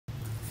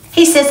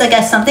Hey sis, I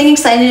got something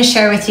exciting to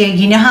share with you.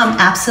 You know how I'm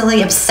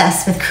absolutely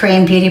obsessed with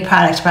Korean beauty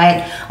products,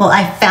 right? Well,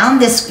 I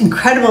found this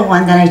incredible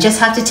one that I just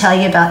have to tell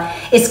you about.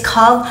 It's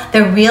called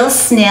the Real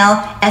Snail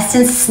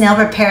Essence Snail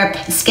Repair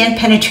Skin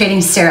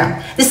Penetrating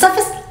Serum. This stuff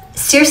is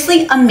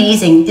seriously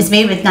amazing. It's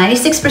made with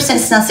 96%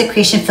 Snail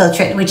Secretion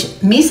Filtrate, which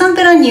may sound a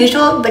bit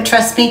unusual, but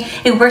trust me,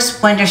 it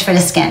works wonders for the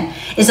skin.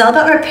 It's all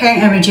about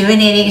repairing and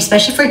rejuvenating,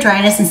 especially for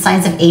dryness and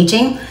signs of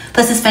aging.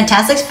 Plus, it's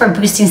fantastic for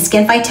boosting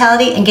skin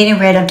vitality and getting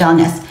rid of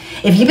dullness.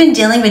 If you've been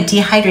dealing with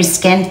dehydrated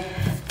skin,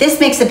 this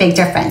makes a big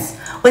difference.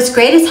 What's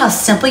great is how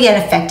simple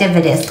yet effective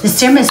it is. The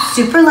serum is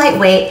super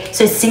lightweight,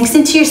 so it sinks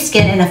into your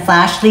skin in a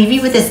flash, leaving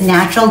you with this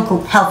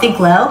natural, healthy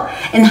glow.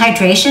 And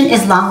hydration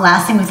is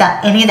long-lasting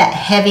without any of that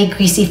heavy,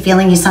 greasy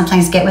feeling you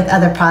sometimes get with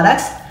other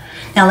products.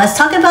 Now let's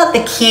talk about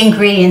the key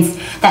ingredients,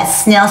 that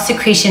Snail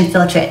Secretion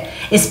Filtrate.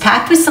 It's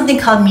packed with something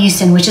called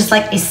Mucin, which is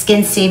like a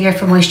skin savior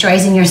for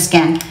moisturizing your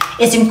skin.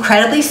 It's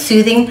incredibly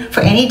soothing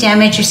for any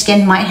damage your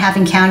skin might have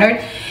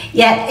encountered,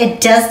 yet it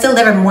does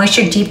deliver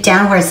moisture deep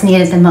down where it's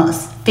needed the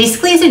most.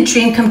 Basically, it's a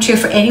dream come true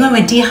for anyone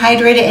with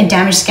dehydrated and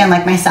damaged skin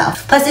like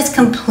myself. Plus, it's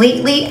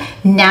completely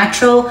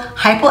natural,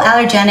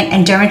 hypoallergenic,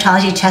 and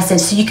dermatology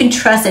tested, so you can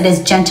trust it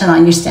is gentle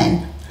on your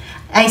skin.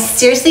 I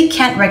seriously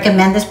can't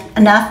recommend this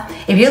enough.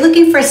 If you're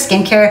looking for a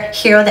skincare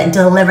hero that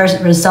delivers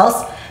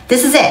results,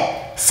 this is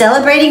it.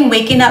 Celebrating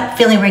waking up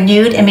feeling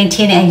renewed and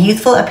maintaining a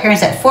youthful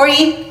appearance at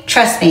 40,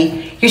 trust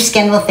me, your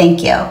skin will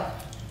thank you.